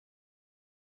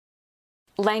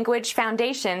Language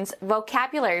Foundations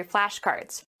Vocabulary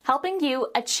Flashcards, helping you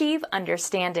achieve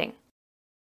understanding.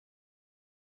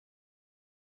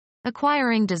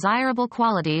 Acquiring desirable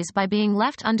qualities by being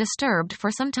left undisturbed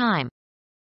for some time.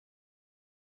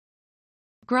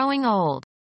 Growing old.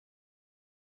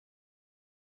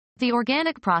 The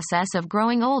organic process of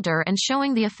growing older and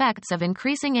showing the effects of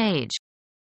increasing age.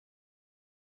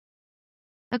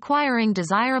 Acquiring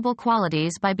desirable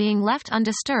qualities by being left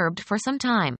undisturbed for some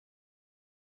time.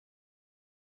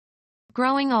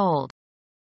 Growing old.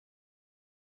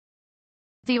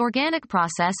 The organic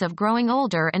process of growing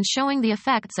older and showing the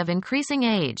effects of increasing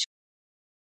age.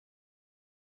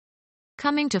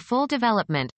 Coming to full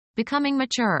development, becoming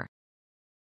mature.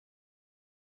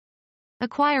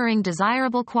 Acquiring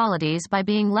desirable qualities by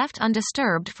being left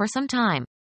undisturbed for some time.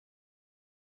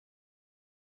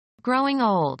 Growing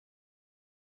old.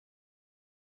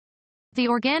 The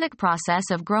organic process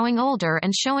of growing older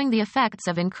and showing the effects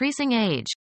of increasing age.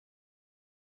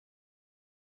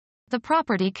 The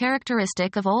property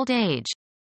characteristic of old age.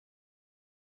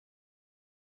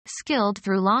 Skilled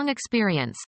through long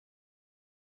experience.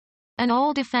 An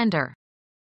old offender.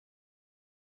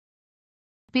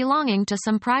 Belonging to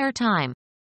some prior time.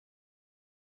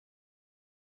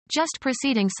 Just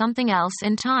preceding something else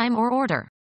in time or order.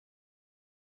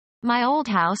 My old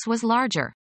house was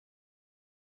larger.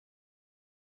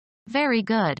 Very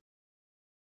good.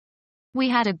 We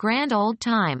had a grand old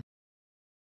time.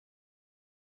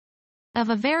 Of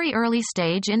a very early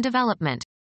stage in development.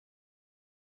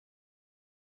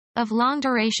 Of long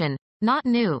duration, not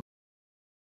new.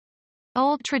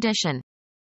 Old tradition.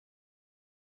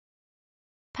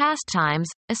 Past times,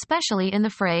 especially in the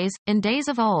phrase, in days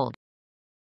of old.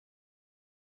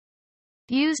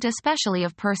 Used especially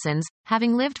of persons,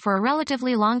 having lived for a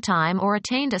relatively long time or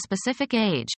attained a specific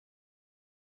age.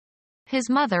 His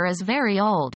mother is very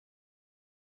old.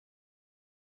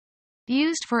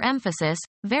 Used for emphasis,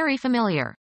 very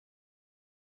familiar.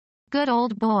 Good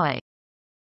old boy.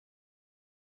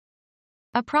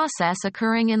 A process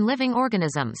occurring in living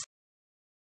organisms.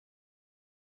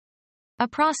 A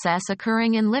process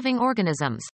occurring in living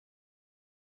organisms.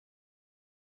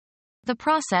 The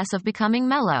process of becoming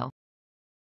mellow.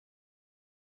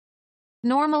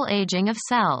 Normal aging of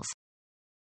cells.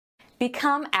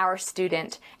 Become our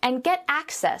student and get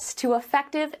access to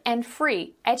effective and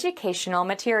free educational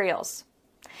materials.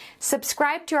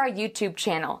 Subscribe to our YouTube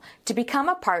channel to become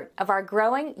a part of our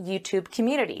growing YouTube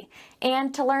community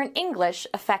and to learn English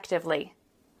effectively.